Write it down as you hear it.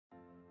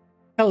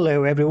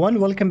Hello everyone,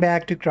 welcome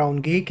back to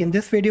Geek. In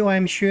this video I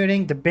am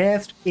sharing the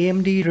best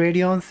AMD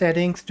Radeon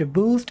settings to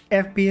boost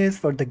FPS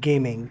for the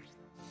gaming.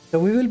 So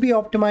we will be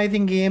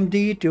optimizing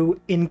AMD to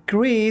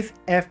increase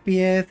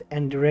FPS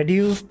and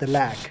reduce the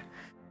lag.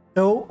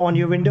 So on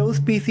your Windows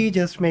PC,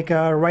 just make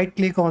a right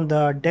click on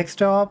the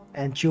desktop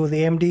and choose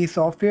AMD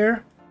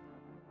Software.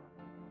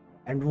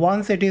 And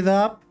once it is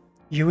up,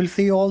 you will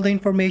see all the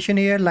information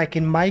here. Like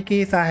in my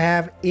case, I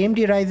have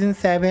AMD Ryzen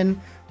 7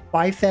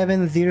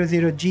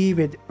 5700G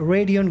with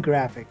Radeon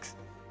graphics,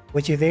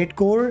 which is 8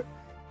 core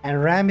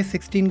and RAM is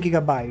 16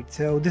 GB.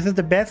 So this is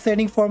the best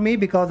setting for me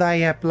because I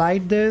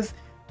applied this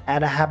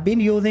and I have been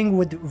using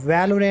with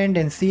Valorant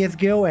and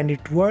CSGO and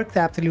it works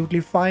absolutely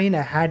fine.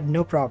 I had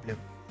no problem.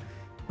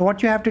 So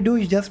what you have to do,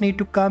 you just need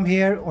to come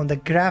here on the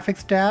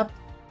graphics tab.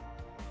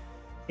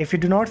 If you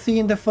do not see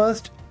in the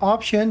first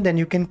option, then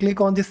you can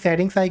click on the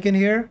settings icon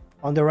here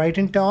on the right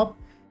hand top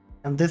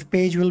and this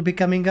page will be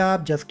coming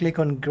up. Just click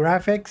on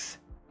graphics.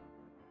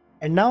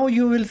 And now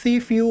you will see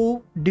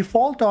few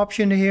default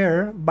option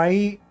here.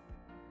 By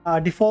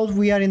default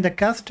we are in the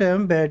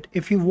custom, but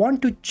if you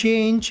want to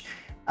change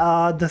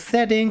the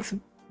settings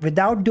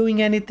without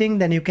doing anything,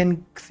 then you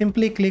can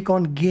simply click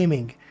on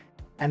gaming.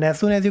 And as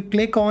soon as you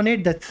click on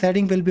it, the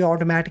setting will be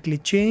automatically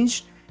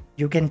changed.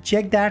 You can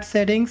check that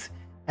settings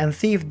and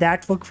see if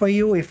that works for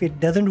you. If it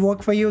doesn't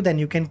work for you, then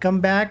you can come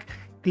back,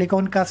 click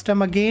on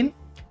custom again.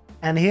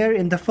 And here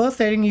in the first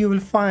setting, you will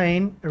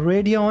find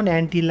Radeon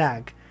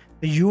anti-lag.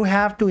 You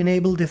have to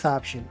enable this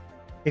option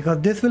because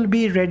this will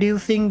be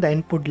reducing the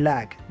input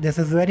lag. This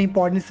is very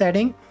important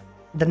setting.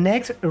 The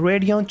next,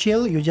 Radeon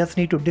chill, you just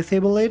need to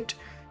disable it.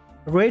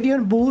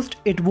 Radeon boost,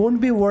 it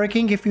won't be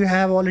working if you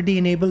have already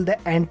enabled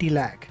the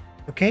anti-lag.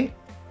 Okay,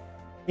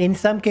 in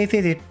some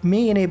cases it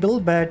may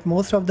enable, but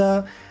most of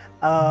the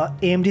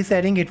AMD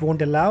setting it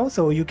won't allow,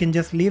 so you can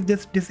just leave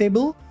this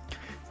disable.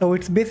 So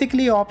it's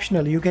basically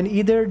optional. You can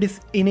either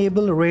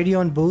enable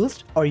Radeon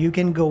boost or you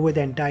can go with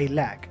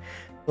anti-lag.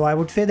 So I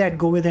would say that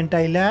go with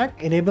anti-lag,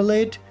 enable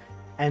it,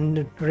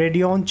 and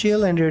Radeon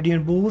chill and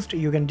Radeon boost,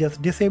 you can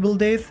just disable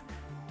this.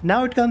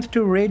 Now it comes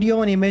to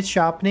Radeon image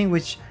sharpening,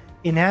 which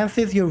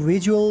enhances your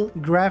visual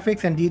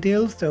graphics and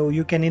details. So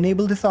you can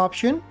enable this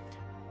option,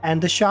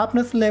 and the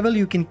sharpness level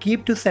you can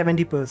keep to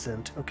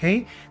 70%.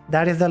 Okay,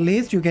 that is the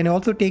least. You can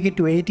also take it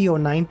to 80 or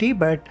 90,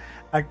 but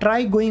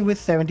try going with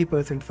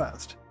 70%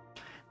 first.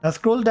 Now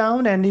scroll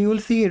down and you will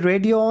see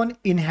Radeon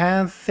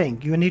enhance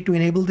sync. You need to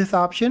enable this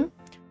option.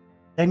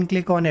 Then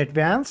click on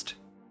advanced,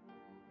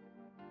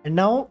 and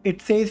now it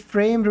says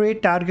frame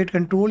rate target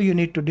control. You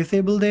need to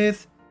disable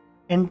this.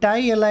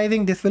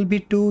 Anti-aliasing, this will be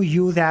to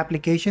use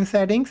application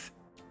settings.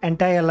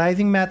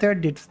 Anti-aliasing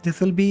method, this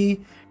will be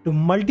to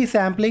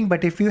multi-sampling,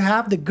 but if you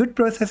have the good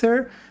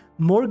processor,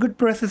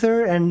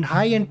 and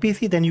high-end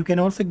PC, then you can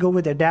also go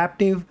with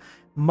adaptive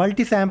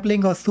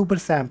multi-sampling or super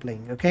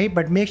sampling. Okay,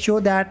 but make sure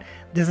that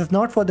this is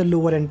not for the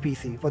lower end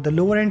PC. For the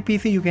lower end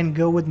PC, you can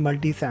go with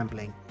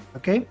multi-sampling.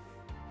 Okay.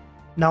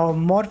 Now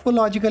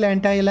morphological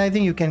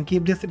anti-aliasing, you can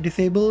keep this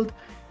disabled.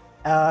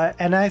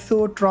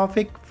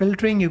 Anisotropic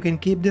filtering, you can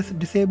keep this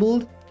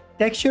disabled.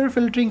 Texture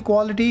filtering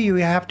quality, you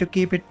have to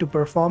keep it to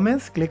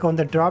performance. Click on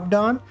the drop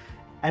down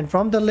and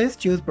from the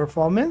list choose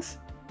performance.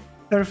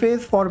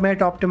 Surface format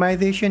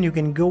optimization, you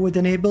can go with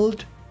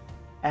enabled.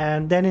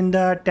 And then in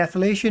the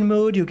tessellation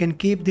mode, you can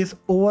keep this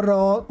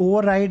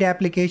override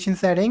application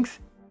settings,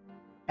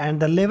 and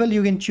the level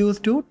you can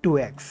choose to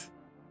 2x.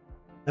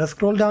 Now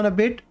scroll down a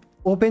bit.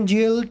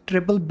 OpenGL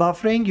triple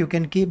buffering, you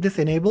can keep this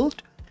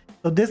enabled.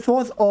 So this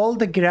was all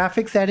the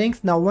graphic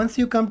settings. Now once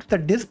you come to the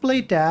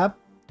display tab,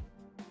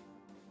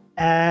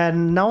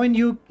 and now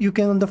you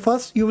can, on the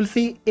first you will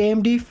see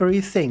AMD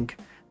FreeSync.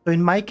 So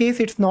in my case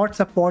it's not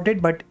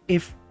supported, but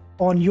if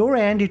on your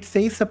end it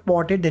says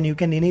supported, then you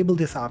can enable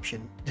this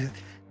option.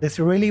 This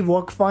really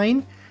works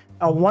fine.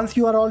 Once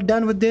you are all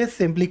done with this,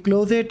 simply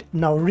close it.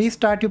 Now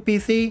restart your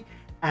PC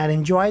and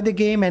enjoy the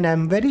game, and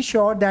I'm very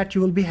sure that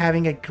you will be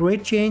having a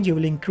great change. It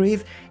will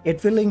increase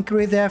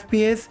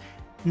FPS.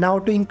 Now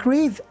to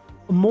increase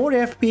more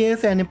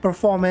FPS and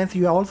performance,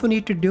 you also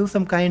need to do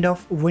some kind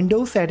of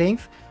Windows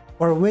settings,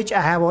 for which I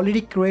have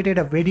already created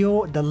a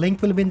video. The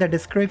link will be in the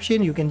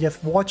description. You can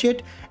just watch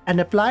it and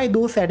apply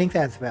those settings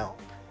as well.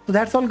 So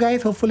that's all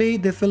guys. Hopefully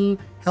this will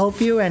help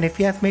you, and if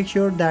yes, make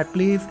sure that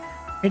please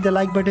hit the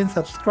like button,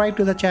 subscribe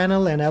to the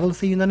channel, and I will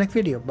see you in the next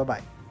video. Bye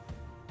bye.